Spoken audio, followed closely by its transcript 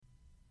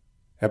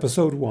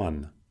Episode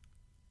 1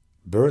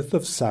 Birth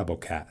of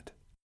SABOCAT.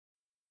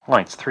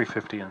 Lights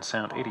 350 and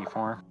sound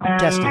 84.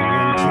 Testing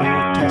 1, 2,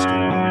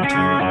 testing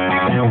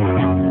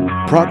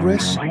 1, 2.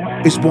 Progress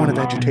is born of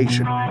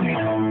agitation.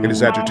 It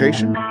is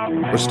agitation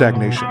or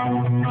stagnation.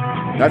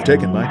 I've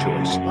taken my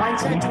choice.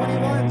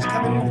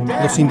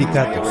 Los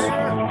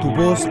sindicatos, tu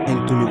voz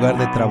en tu lugar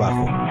de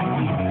trabajo.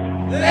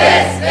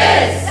 This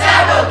is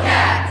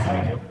SABOCAT!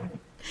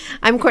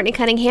 I'm Courtney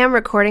Cunningham,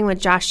 recording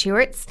with Josh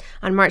Heuertz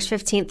on March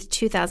 15th,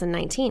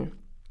 2019.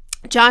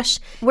 Josh,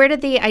 where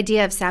did the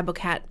idea of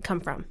SABOCAT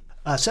come from?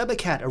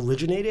 SABOCAT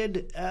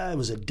originated, it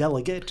was a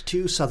delegate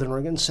to Southern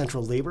Oregon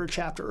Central Labor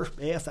Chapter,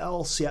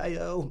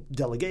 AFL-CIO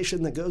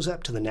delegation that goes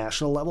up to the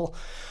national level.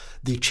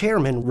 The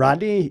chairman,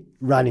 Rodney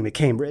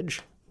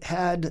McCambridge,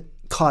 had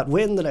caught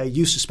wind that I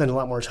used to spend a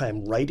lot more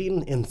time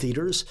writing in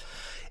theaters,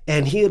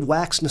 and he had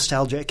waxed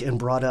nostalgic and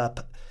brought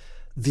up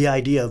the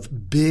idea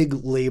of big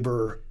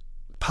labor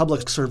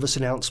public service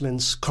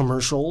announcements,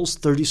 commercials,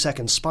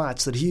 30-second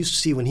spots that he used to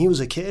see when he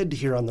was a kid,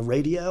 hear on the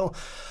radio,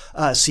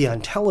 see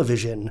on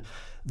television,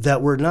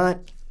 that were not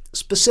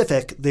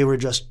specific. They were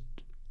just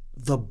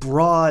the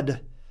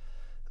broad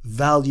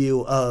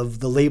value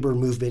of the labor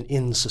movement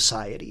in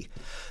society.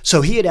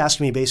 So he had asked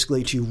me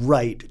basically to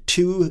write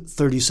 2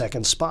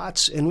 30-second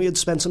spots, and we had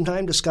spent some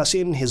time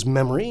discussing his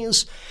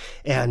memories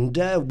and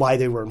why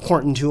they were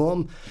important to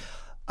him.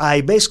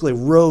 I basically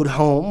rode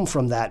home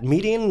from that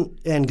meeting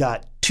and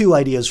got 2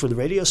 ideas for the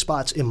radio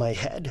spots in my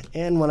head.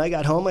 And when I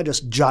got home, I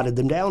just jotted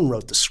them down,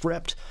 wrote the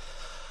script.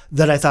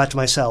 Then I thought to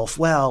myself,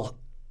 well,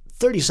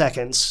 30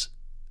 seconds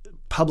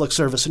public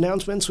service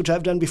announcements, which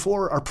I've done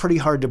before, are pretty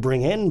hard to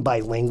bring in by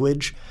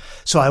language.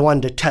 So I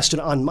wanted to test it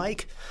on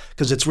mic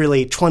because it's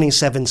really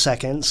 27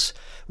 seconds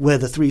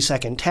with a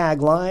 3-second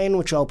tagline,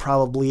 which I'll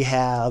probably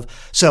have.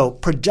 So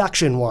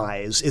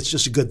production-wise, it's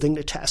just a good thing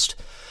to test.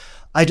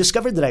 I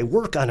discovered that I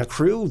work on a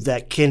crew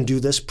that can do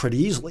this pretty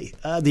easily.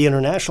 The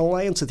International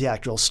Alliance of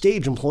Theatrical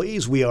Stage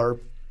Employees, we are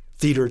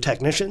theater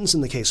technicians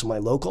in the case of my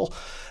local.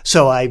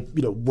 So I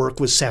work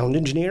with sound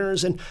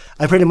engineers, and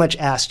I pretty much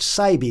asked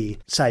Saibi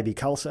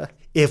Khalsa,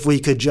 if we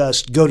could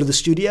just go to the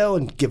studio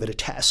and give it a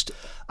test.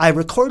 I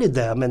recorded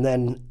them, and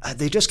then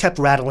they just kept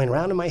rattling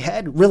around in my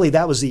head. Really,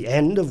 that was the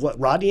end of what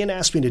Rodney had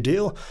asked me to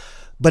do,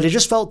 but it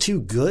just felt too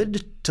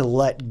good to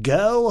let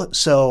go.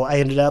 So I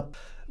ended up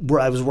where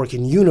I was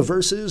working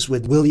Universes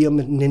with William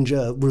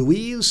Ninja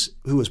Ruiz,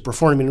 who was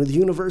performing with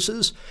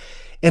Universes.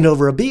 And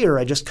over a beer,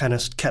 I just kind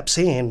of kept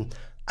saying,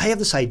 I have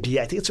this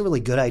idea. I think it's a really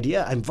good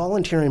idea. I'm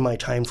volunteering my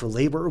time for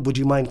labor. Would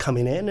you mind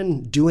coming in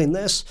and doing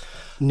this?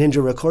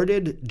 Ninja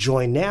recorded,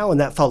 join now, and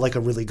that felt like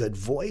a really good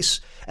voice.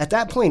 At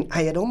that point,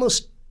 I had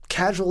almost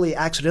casually,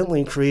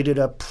 accidentally created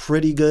a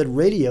pretty good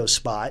radio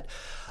spot.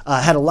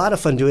 Had a lot of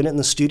fun doing it in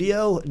the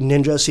studio.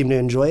 Ninja seemed to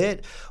enjoy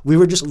it. We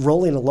were just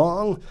rolling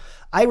along.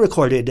 I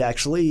recorded,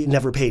 actually,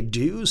 never paid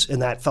dues,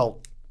 and that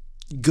felt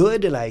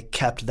good, and I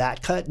kept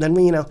that cut. And then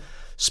we,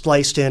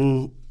 spliced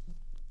in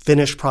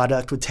finished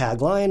product with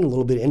tagline, a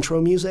little bit of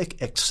intro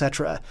music,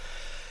 etc.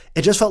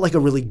 It just felt like a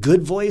really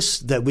good voice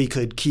that we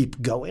could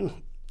keep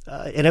going.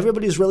 And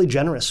everybody's really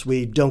generous.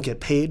 We don't get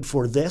paid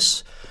for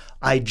this.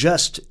 I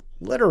just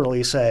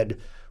literally said,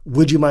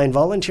 would you mind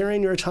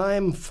volunteering your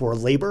time for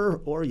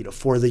labor or,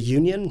 for the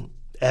union?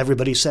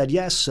 Everybody said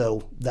yes,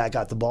 so that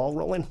got the ball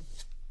rolling.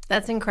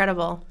 That's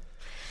incredible.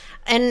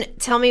 And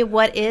tell me,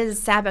 what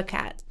is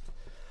SABOCAT?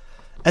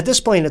 At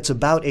this point, it's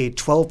about a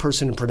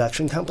 12-person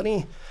production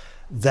company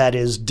that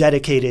is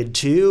dedicated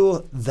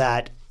to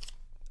that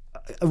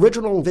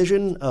original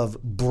vision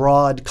of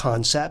broad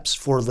concepts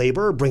for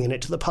labor, bringing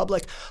it to the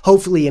public,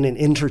 hopefully in an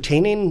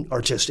entertaining,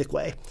 artistic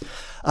way.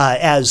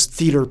 As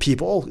theater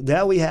people,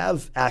 now we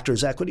have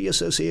Actors Equity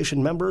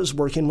Association members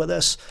working with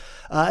us,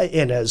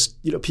 and as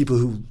people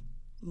who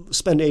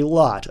spend a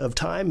lot of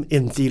time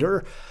in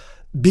theater,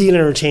 being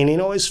entertaining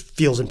always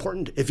feels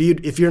important. If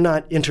you're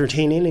not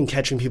entertaining and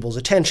catching people's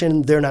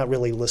attention, they're not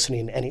really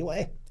listening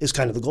anyway, is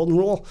kind of the golden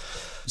rule.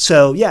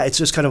 So yeah, it's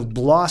just kind of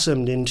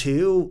blossomed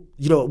into,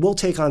 we'll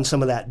take on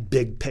some of that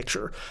big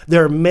picture.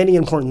 There are many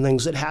important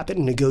things that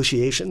happen,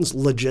 negotiations,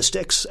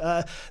 logistics,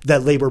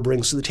 that labor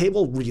brings to the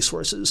table,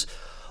 resources.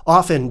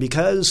 Often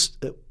because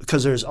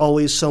there's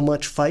always so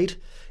much fight,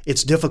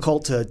 it's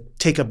difficult to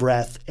take a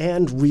breath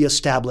and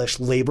reestablish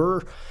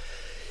labor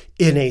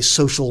in a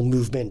social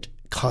movement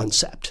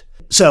concept.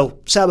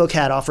 So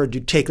SABOCAT offered to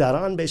take that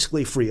on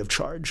basically free of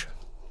charge.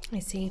 I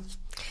see.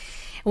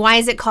 Why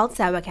is it called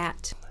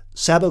SABOCAT?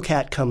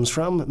 SABOCAT comes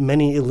from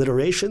many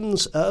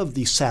alliterations of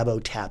the Sabo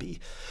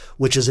Tabby,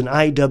 which is an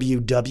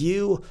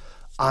IWW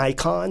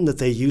icon that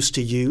they used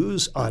to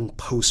use on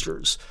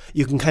posters.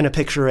 You can kind of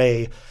picture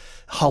a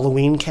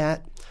Halloween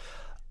cat.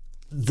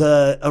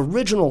 The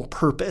original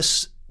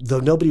purpose,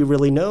 though nobody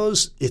really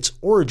knows its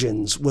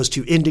origins, was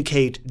to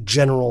indicate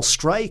general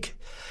strike.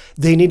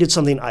 They needed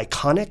something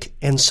iconic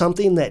and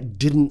something that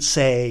didn't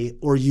say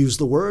or use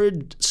the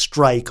word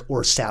strike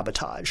or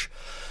sabotage.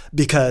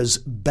 Because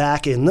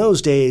back in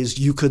those days,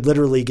 you could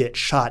literally get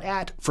shot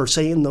at for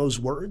saying those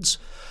words.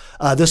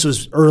 This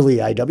was early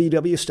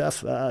IWW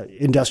stuff,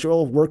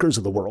 industrial workers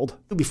of the world.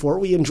 Before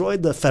we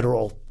enjoyed the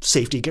federal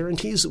safety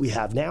guarantees that we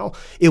have now,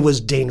 it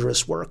was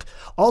dangerous work.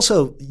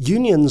 Also,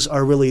 unions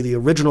are really the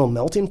original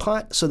melting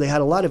pot, so they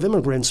had a lot of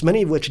immigrants,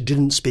 many of which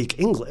didn't speak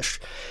English.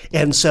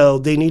 And so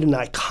they need an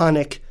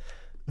iconic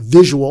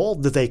visual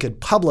that they could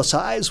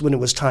publicize when it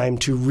was time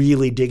to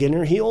really dig in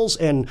their heels.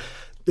 And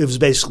it was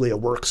basically a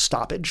work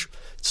stoppage.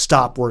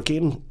 Stop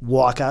working,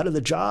 walk out of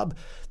the job.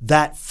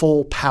 That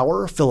full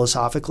power,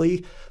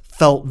 philosophically,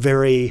 felt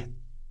very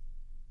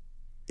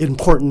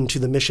important to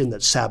the mission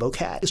that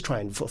SABOCAT is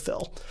trying to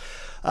fulfill.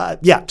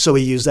 So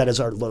we use that as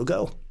our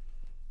logo.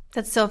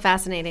 That's so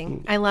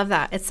fascinating. I love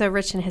that. It's so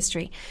rich in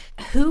history.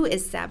 Who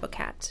is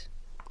SABOCAT?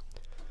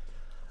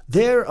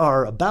 There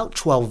are about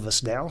 12 of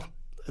us now.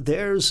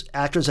 There's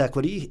Actors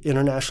Equity,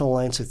 International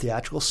Alliance of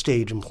Theatrical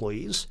Stage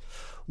Employees.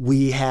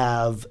 We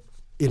have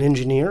an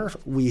engineer.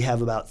 We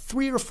have about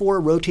 3 or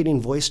 4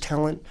 rotating voice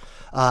talent.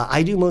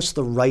 I do most of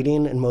the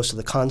writing and most of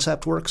the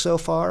concept work so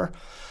far.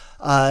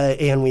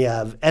 And we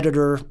have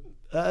editor,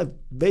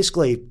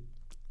 basically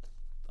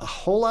a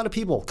whole lot of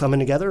people coming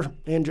together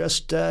and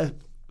just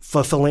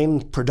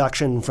fulfilling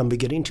production from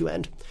beginning to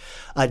end.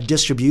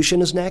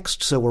 Distribution is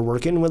next, so we're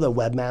working with a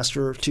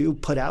webmaster to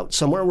put out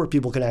somewhere where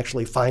people can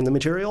actually find the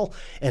material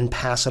and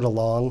pass it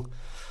along.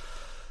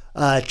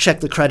 Check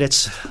the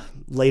credits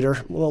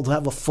later. We'll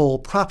have a full,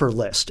 proper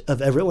list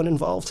of everyone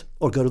involved,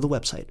 or go to the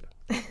website.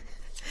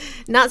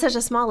 Not such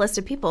a small list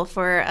of people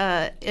for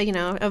a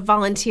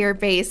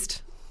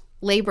volunteer-based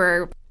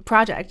labor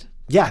project.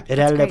 Yeah, it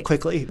added great. up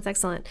quickly. That's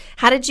excellent.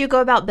 How did you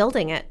go about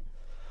building it?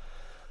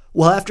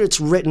 Well, after it's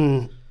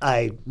written,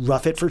 I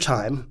rough it for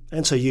time.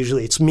 And so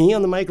usually it's me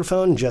on the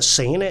microphone just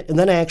saying it. And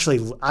then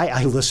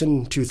I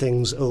listen to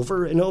things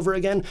over and over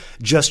again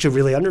just to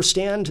really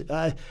understand.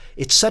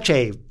 It's such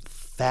a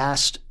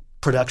fast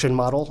production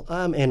model,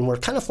 and we're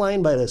kind of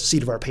flying by the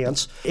seat of our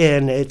pants.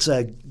 And it's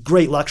a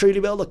great luxury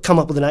to be able to come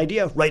up with an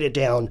idea, write it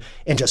down,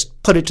 and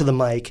just put it to the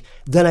mic.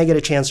 Then I get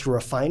a chance to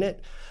refine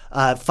it.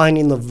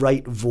 Finding the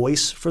right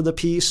voice for the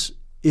piece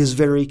is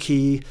very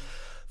key.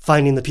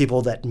 Finding the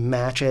people that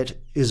match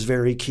it is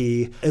very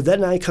key. And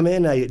then I come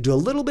in, I do a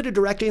little bit of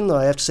directing, though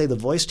I have to say the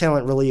voice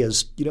talent really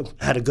has,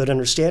 had a good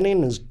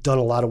understanding, has done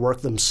a lot of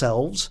work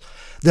themselves.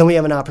 Then we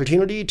have an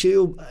opportunity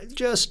to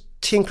just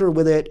tinker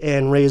with it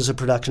and raise the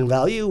production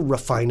value,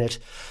 refine it.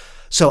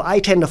 So I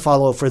tend to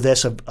follow for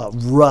this a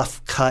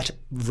rough cut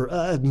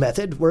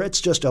method where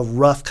it's just a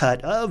rough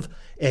cut of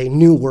a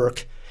new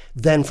work.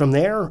 Then from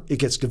there, it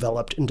gets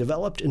developed and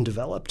developed and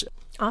developed.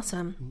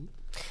 Awesome.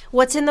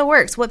 What's in the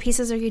works? What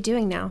pieces are you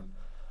doing now?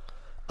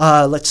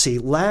 Let's see.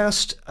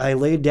 Last, I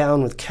laid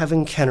down with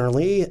Kevin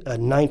Kennerly a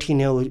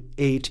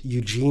 1908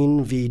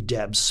 Eugene V.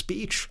 Debs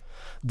speech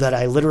that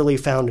I literally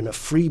found in a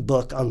free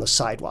book on the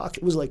sidewalk.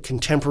 It was like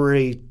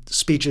contemporary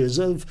speeches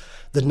of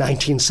the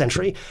 19th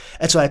century.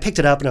 And so I picked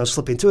it up and I was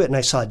flipping through it and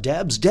I saw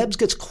Debs. Debs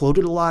gets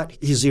quoted a lot.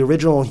 He's the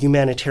original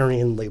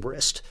humanitarian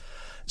laborist.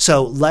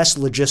 So less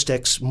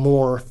logistics,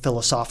 more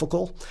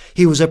philosophical.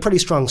 He was a pretty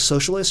strong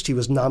socialist. He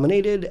was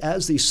nominated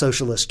as the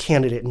socialist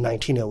candidate in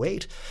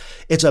 1908.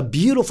 It's a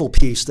beautiful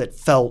piece that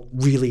felt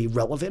really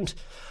relevant.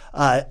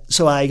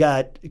 So I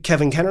got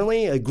Kevin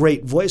Kennerly, a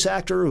great voice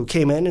actor who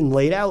came in and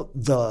laid out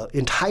the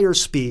entire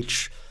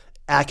speech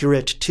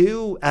accurate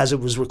to as it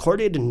was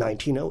recorded in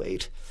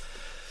 1908.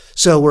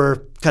 So we're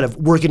kind of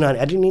working on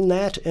editing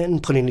that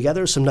and putting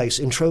together some nice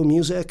intro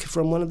music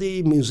from one of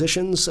the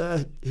musicians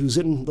who's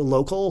in the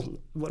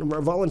local. One of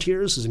our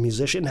volunteers is a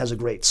musician, has a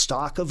great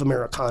stock of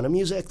Americana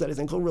music that I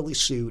think will really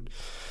suit.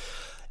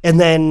 And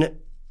then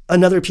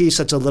another piece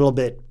that's a little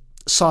bit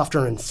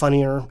softer and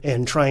funnier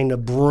and trying to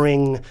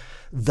bring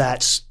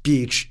that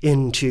speech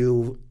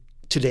into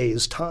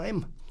today's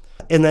time.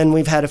 And then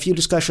we've had a few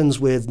discussions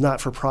with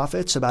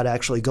not-for-profits about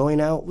actually going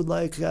out with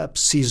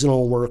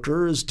seasonal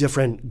workers,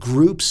 different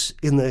groups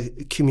in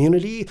the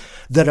community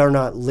that are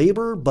not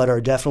labor, but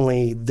are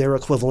definitely their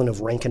equivalent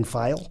of rank and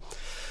file.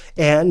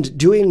 And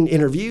doing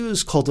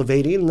interviews,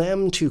 cultivating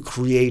them to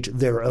create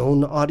their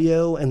own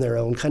audio and their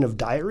own kind of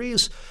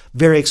diaries.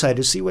 Very excited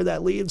to see where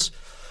that leads.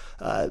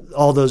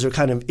 All those are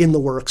kind of in the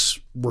works,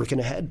 working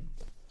ahead.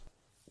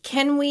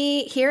 Can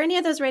we hear any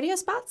of those radio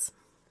spots?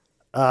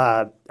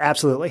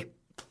 Absolutely.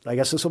 I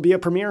guess this will be a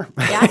premiere.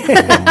 Yeah.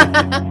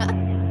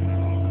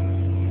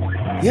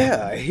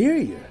 Yeah, I hear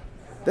you.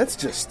 That's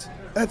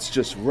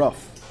just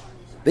rough.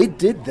 They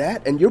did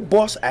that, and your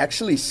boss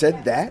actually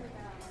said that?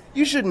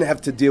 You shouldn't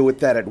have to deal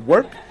with that at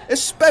work,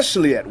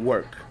 especially at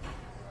work.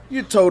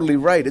 You're totally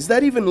right. Is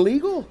that even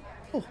legal?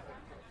 Oh,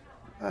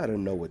 I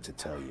don't know what to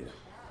tell you.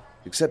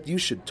 Except you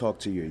should talk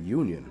to your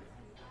union.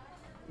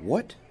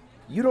 What?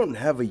 You don't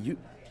have a union?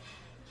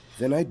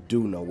 Then I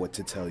do know what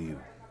to tell you.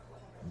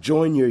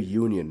 Join your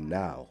union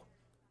now.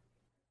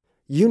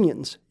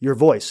 Unions, your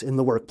voice in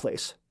the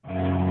workplace.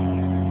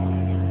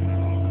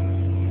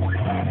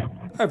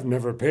 I've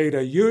never paid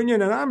a union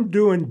and I'm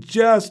doing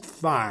just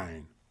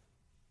fine.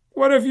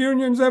 What have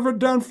unions ever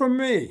done for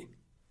me?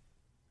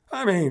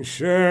 I mean,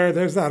 sure,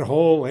 there's that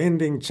whole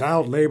ending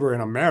child labor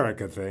in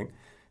America thing.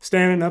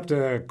 standing up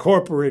to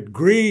corporate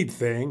greed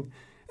thing,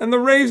 and the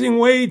raising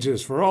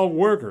wages for all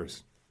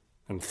workers,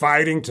 and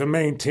fighting to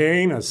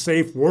maintain a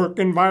safe work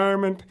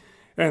environment,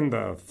 and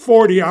the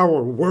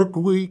 40-hour work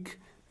week,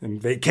 and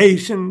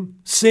vacation,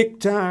 sick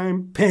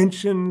time,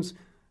 pensions,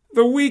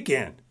 the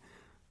weekend.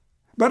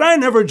 But I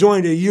never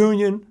joined a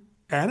union,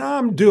 and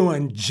I'm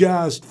doing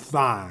just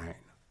fine.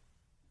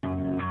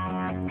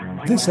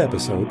 This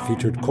episode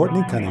featured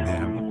Courtney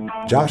Cunningham,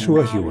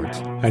 Joshua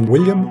Heuertz, and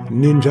William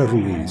Ninja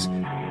Ruiz.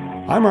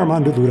 I'm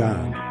Armando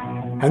Duran,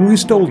 and we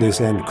stole this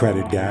end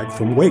credit gag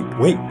from Wait,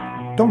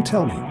 Don't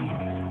Tell Me.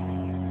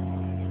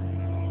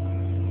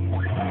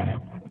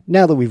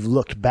 Now that we've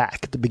looked back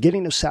at the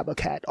beginning of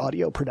SABOCAT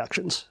audio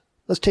productions,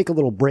 let's take a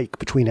little break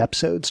between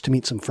episodes to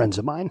meet some friends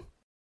of mine.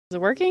 Is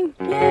it working?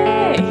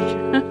 Yay!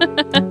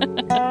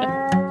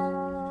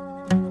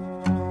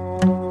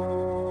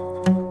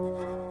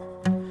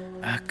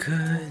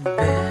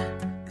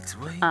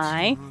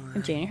 I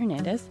am Janie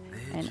Hernandez,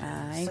 and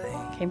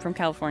I came from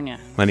California.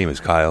 My name is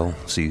Kyle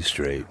C.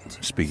 Straight,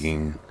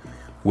 speaking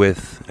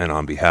with and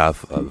on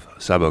behalf of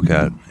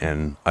SABOCAT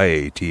and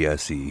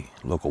IATSE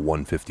Local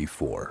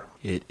 154.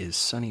 It is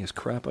sunny as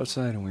crap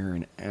outside, and we're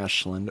in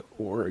Ashland,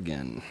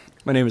 Oregon.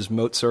 My name is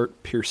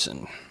Mozart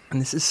Pearson,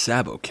 and this is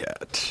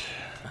SABOCAT.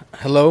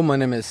 Hello, my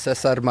name is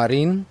Cesar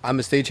Marin. I'm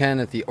a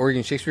stagehand at the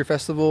Oregon Shakespeare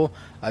Festival.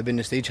 I've been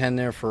a stagehand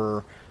there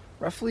for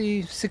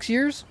roughly 6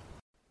 years.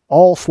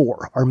 All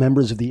four are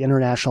members of the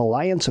International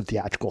Alliance of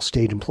Theatrical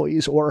Stage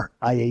Employees, or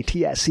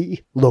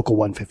IATSE, Local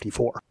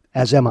 154,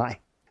 as am I.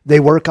 They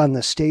work on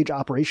the stage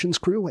operations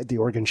crew at the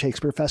Oregon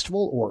Shakespeare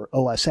Festival, or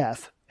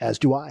OSF, as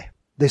do I.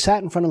 They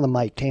sat in front of the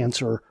mic to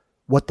answer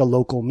what the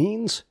local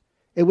means.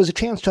 It was a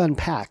chance to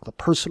unpack the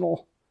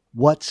personal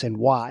whats and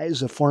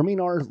whys of forming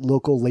our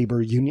local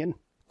labor union.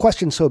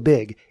 Question so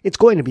big, it's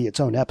going to be its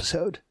own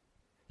episode.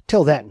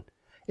 Till then,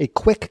 a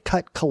quick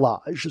cut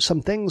collage of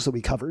some things that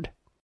we covered.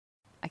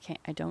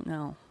 I don't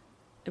know.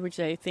 Which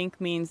I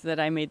think means that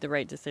I made the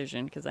right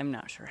decision, because I'm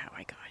not sure how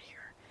I got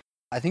here.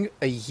 I think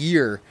a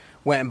year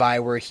went by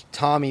where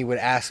Tommy would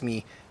ask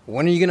me,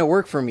 when are you going to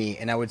work for me?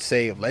 And I would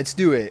say, let's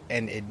do it.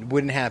 And it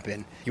wouldn't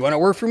happen. You want to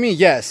work for me?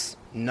 Yes.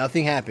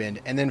 Nothing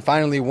happened. And then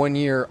finally 1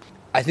 year,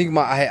 I think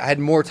I had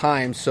more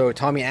time. So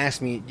Tommy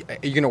asked me,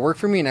 are you going to work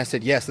for me? And I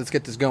said, yes, let's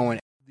get this going.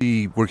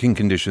 The working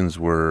conditions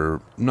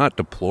were not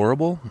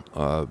deplorable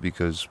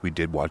because we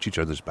did watch each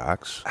other's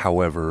backs.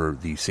 However,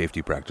 the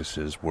safety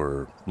practices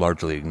were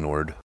largely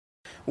ignored.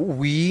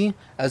 We,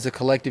 as a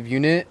collective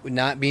unit,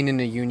 not being in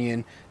a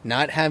union,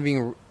 not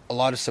having a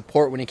lot of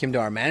support when it came to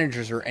our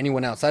managers or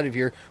anyone outside of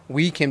here,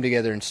 we came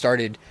together and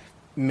started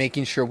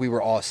making sure we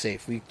were all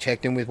safe. We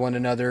checked in with one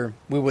another.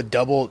 We would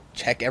double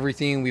check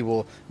everything. We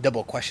will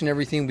double question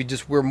everything.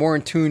 We're more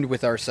in tune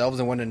with ourselves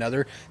and one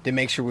another to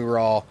make sure we were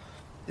all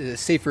a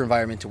safer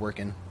environment to work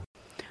in.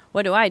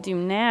 What do I do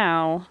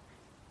now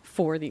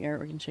for the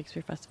Oregon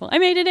Shakespeare Festival? I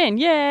made it in.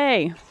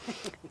 Yay!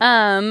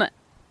 I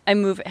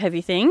move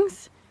heavy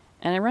things,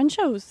 and I run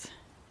shows,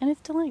 and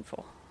it's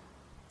delightful.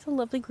 It's a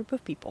lovely group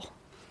of people.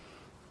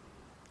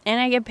 And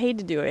I get paid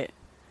to do it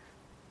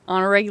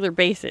on a regular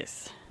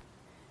basis,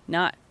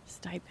 not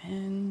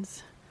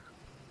stipends.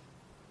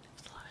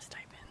 There's a lot of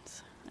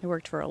stipends. I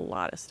worked for a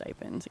lot of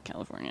stipends in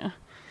California.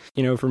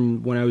 You know,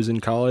 from when I was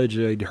in college,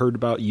 I'd heard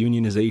about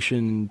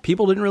unionization.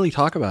 People didn't really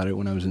talk about it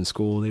when I was in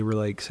school. They were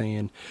like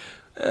saying,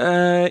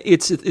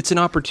 it's an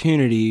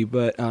opportunity,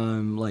 but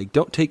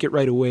don't take it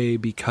right away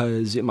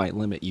because it might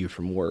limit you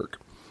from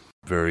work.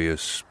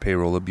 Various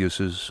payroll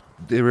abuses.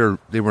 They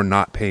were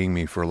not paying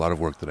me for a lot of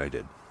work that I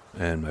did,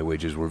 and my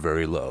wages were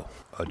very low.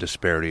 A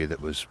disparity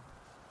that was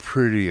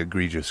pretty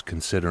egregious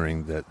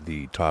considering that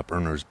the top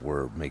earners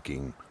were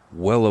making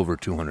well over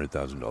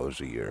 $200,000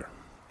 a year.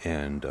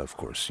 And, of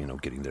course,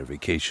 getting their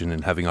vacation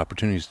and having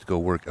opportunities to go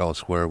work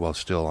elsewhere while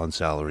still on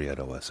salary at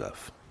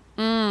OSF.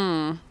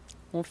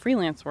 Well,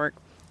 freelance work.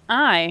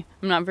 I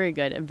am not very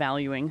good at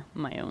valuing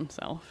my own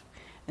self.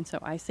 And so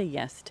I say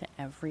yes to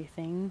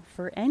everything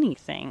for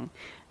anything.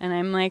 And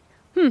I'm like,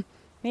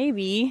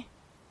 maybe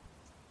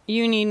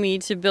you need me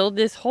to build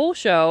this whole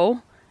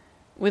show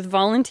with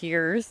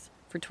volunteers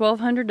for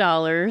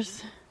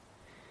 $1,200,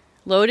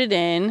 load it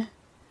in,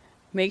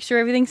 make sure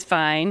everything's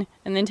fine,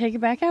 and then take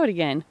it back out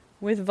again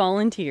with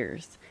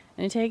volunteers.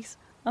 And it takes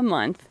a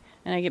month,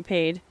 and I get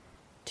paid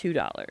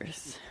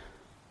 $2.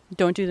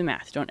 Don't do the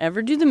math. Don't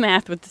ever do the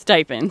math with the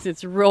stipends.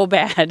 It's real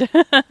bad.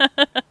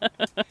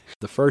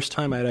 The first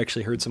time I'd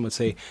actually heard someone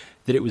say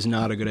that it was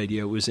not a good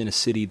idea, it was in a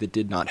city that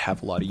did not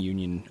have a lot of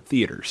union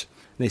theaters.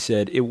 They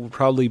said it will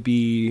probably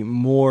be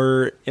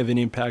more of an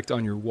impact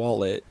on your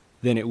wallet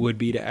than it would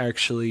be to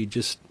actually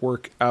just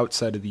work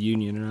outside of the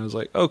union. And I was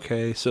like,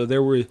 okay. So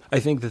I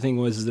think the thing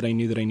was that I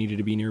knew that I needed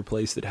to be near a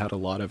place that had a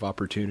lot of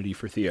opportunity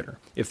for theater.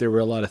 If there were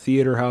a lot of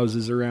theater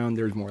houses around,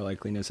 there's more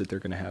likeliness that they're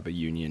going to have a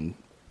union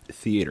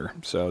theater.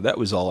 So that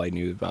was all I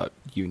knew about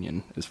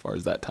union as far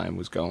as that time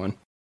was going.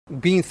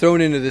 Being thrown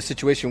into this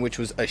situation, which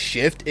was a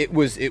shift, it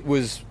was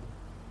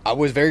I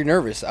was very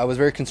nervous. I was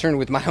very concerned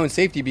with my own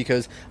safety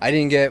because I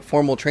didn't get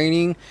formal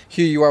training.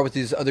 Here you are with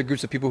these other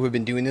groups of people who have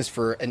been doing this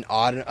for an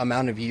odd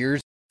amount of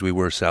years. We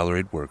were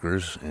salaried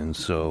workers, and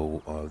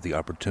so the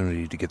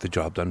opportunity to get the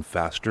job done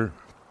faster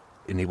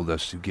enabled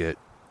us to get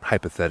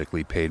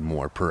hypothetically paid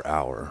more per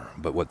hour.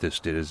 But what this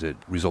did is it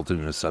resulted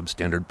in a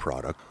substandard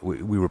product.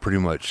 We were pretty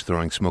much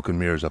throwing smoke and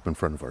mirrors up in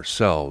front of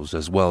ourselves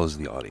as well as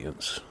the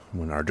audience,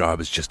 when our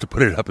job is just to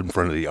put it up in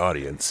front of the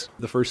audience.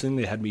 The first thing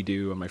they had me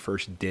do on my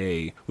first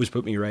day was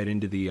put me right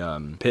into the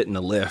pit in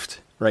the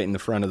lift, right in the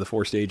front of the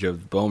forestage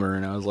of Bomer,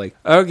 and I was like,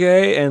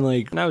 okay, and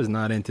I was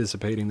not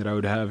anticipating that I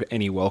would have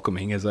any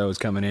welcoming as I was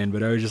coming in,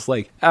 but I was just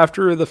like,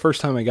 after the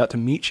first time I got to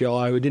meet y'all,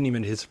 I didn't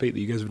even anticipate that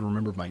you guys would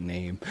remember my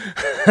name.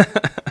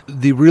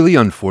 The really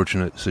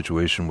unfortunate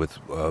situation with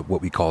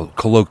what we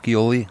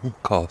colloquially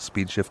call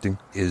speed shifting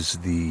is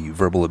the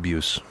verbal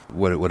abuse.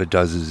 What it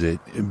does is it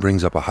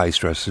brings up a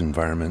high-stress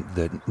environment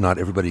that not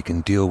everybody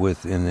can deal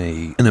with in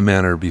a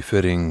manner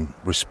befitting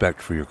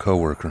respect for your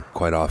coworker.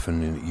 Quite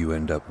often you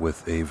end up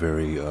with a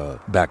very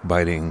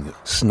backbiting,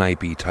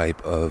 snipey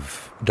type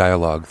of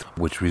dialogue,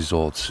 which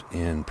results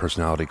in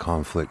personality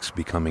conflicts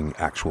becoming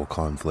actual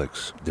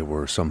conflicts. There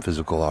were some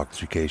physical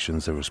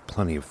altercations. There was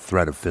plenty of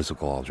threat of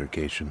physical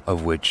altercation,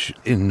 of which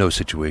in no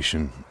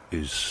situation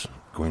is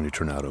going to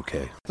turn out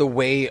okay. The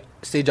way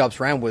stage ops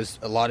ran was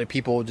a lot of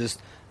people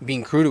just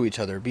being cruel to each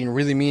other, being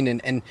really mean,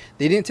 and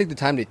they didn't take the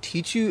time to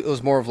teach you. It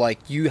was more of like,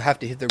 you have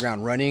to hit the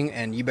ground running,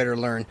 and you better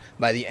learn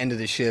by the end of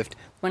the shift.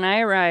 When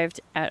I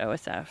arrived at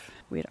OSF,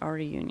 we had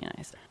already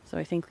unionized. So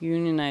I think we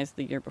unionized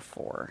the year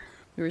before.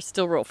 We were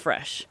still real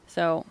fresh.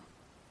 So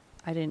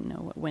I didn't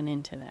know what went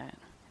into that.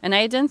 And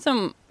I had done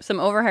some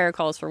overhire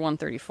calls for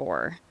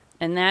 134,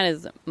 and that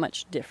is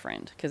much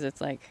different because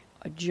it's like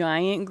a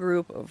giant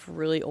group of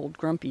really old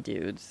grumpy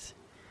dudes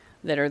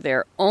that are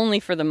there only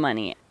for the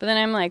money. But then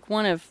I'm like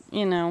one of,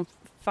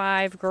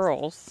 5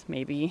 girls,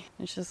 maybe.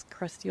 It's just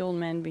crusty old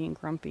men being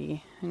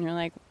grumpy. And you're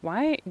like,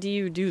 why do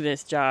you do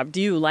this job?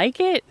 Do you like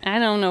it? I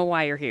don't know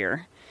why you're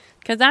here.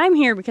 Because I'm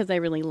here because I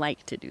really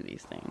like to do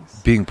these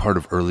things. Being part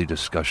of early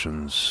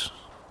discussions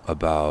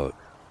about,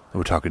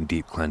 we're talking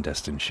deep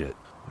clandestine shit,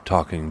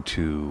 talking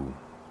to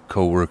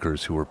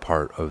co-workers who were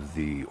part of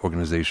the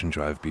organization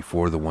drive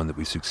before the one that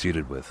we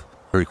succeeded with,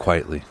 very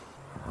quietly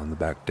on the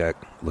back deck,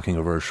 looking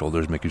over our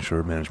shoulders, making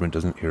sure management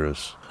doesn't hear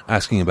us,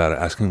 asking about it,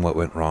 asking what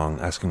went wrong,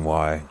 asking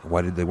why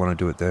did they want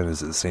to do it then?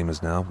 Is it the same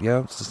as now?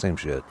 Yeah, it's the same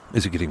shit.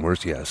 Is it getting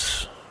worse?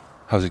 Yes.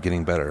 How's it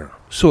getting better?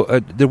 So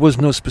there was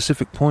no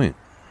specific point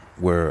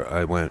where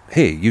I went,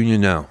 hey,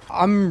 union now.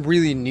 I'm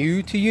really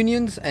new to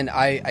unions, and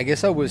I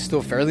guess I was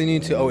still fairly new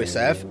to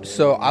OSF,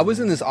 so I was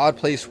in this odd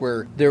place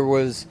where there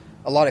was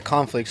a lot of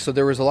conflicts. So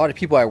there was a lot of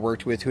people I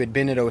worked with who had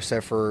been at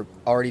OSF for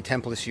already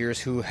 10 plus years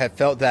who had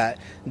felt that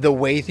the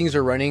way things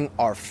are running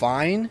are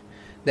fine,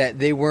 that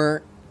they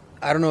weren't,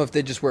 I don't know if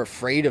they just were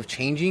afraid of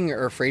changing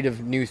or afraid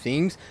of new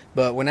things,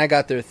 but when I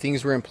got there,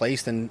 things were in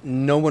place and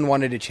no one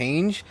wanted to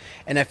change.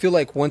 And I feel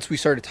like once we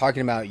started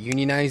talking about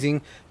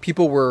unionizing,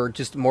 people were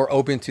just more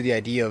open to the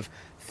idea of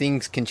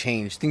things can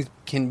change, things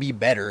can be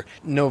better.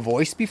 No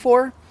voice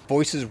before.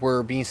 Voices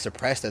were being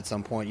suppressed at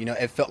some point.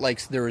 It felt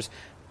like there was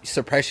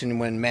suppression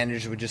when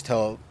managers would just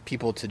tell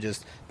people to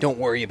just don't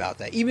worry about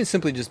that. Even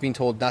simply just being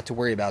told not to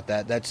worry about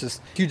that, that's just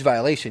a huge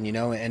violation,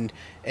 and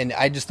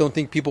I just don't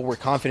think people were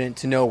confident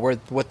to know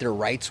what their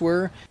rights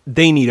were.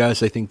 They need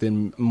us, I think,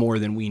 more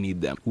than we need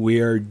them.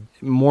 We are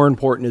more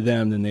important to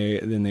them than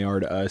they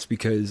are to us,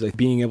 because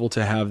being able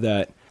to have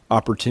that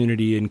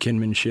opportunity and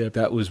kinship,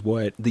 that was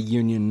what the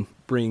union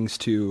brings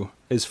to,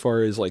 as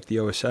far as like the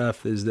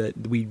OSF, is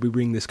that we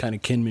bring this kind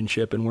of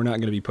kinship, and we're not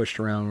going to be pushed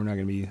around. We're not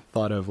going to be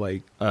thought of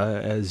like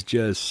as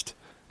just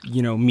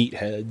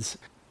meatheads.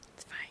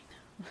 It's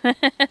fine.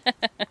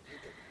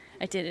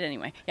 I did it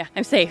anyway. Yeah,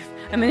 I'm safe.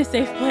 I'm in a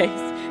safe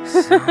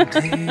place.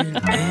 Something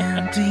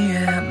empty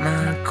at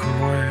my